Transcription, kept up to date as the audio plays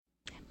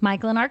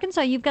Michael in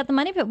Arkansas, you've got the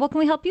Money Pit. What can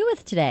we help you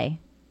with today?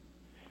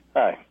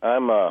 Hi,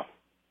 I'm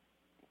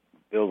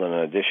building an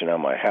addition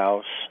on my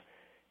house,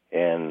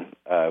 and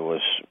I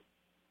was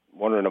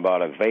wondering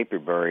about a vapor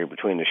barrier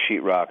between the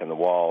sheetrock and the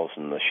walls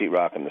and the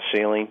sheetrock and the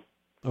ceiling.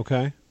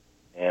 Okay.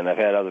 And I've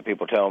had other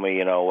people tell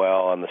me,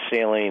 well, on the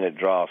ceiling it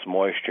draws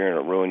moisture and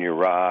it'll ruin your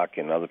rock,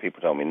 and other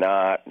people tell me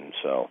not, and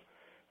so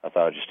I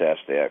thought I'd just ask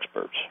the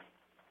experts.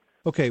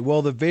 Okay,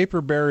 well, the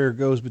vapor barrier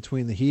goes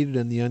between the heated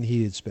and the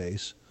unheated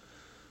space.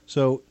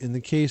 So in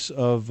the case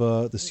of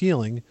the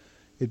ceiling,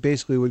 it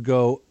basically would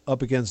go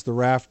up against the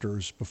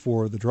rafters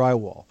before the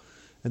drywall.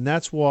 And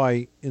that's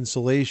why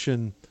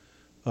insulation,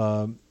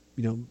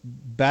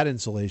 bad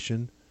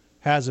insulation,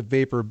 has a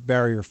vapor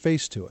barrier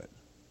face to it.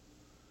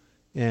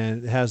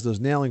 And it has those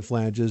nailing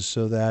flanges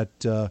so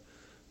that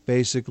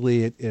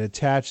basically it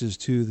attaches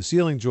to the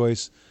ceiling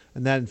joists,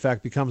 and that in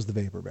fact becomes the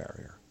vapor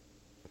barrier.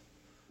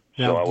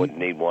 Now, so I wouldn't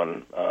need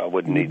one. You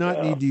would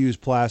not need to use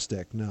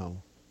plastic.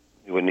 No.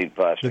 You would need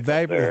plastic.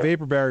 The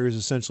vapor barrier is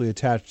essentially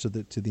attached to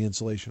the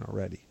insulation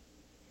already.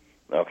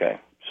 Okay.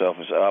 So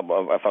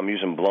if I'm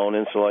using blown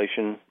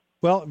insulation.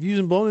 Well, if you're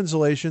using blown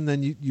insulation,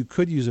 then you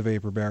could use a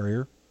vapor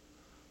barrier.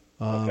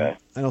 Okay.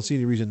 I don't see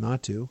any reason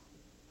not to.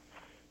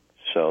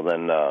 So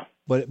then.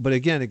 But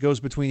again, it goes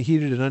between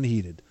heated and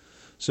unheated,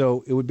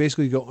 so it would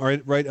basically go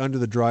right under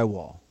the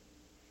drywall.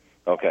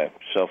 Okay,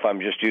 so if I'm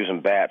just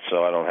using bats,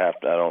 so I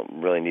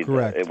don't really need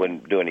Correct. It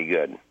wouldn't do any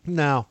good.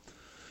 No,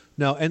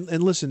 and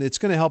listen, it's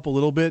going to help a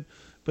little bit,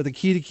 but the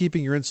key to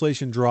keeping your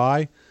insulation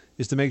dry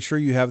is to make sure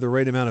you have the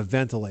right amount of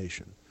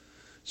ventilation.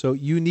 So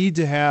you need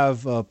to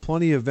have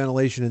plenty of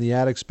ventilation in the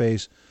attic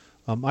space.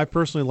 I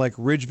personally like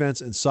ridge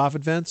vents and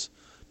soffit vents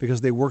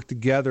because they work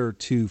together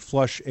to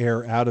flush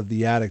air out of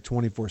the attic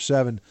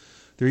 24/7.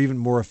 They're even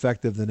more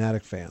effective than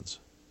attic fans.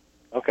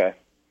 Okay.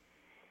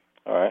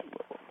 All right.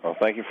 Well,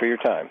 thank you for your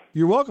time.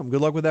 You're welcome.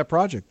 Good luck with that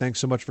project. Thanks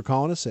so much for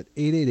calling us at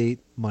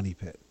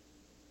 888-MONEY-PIT.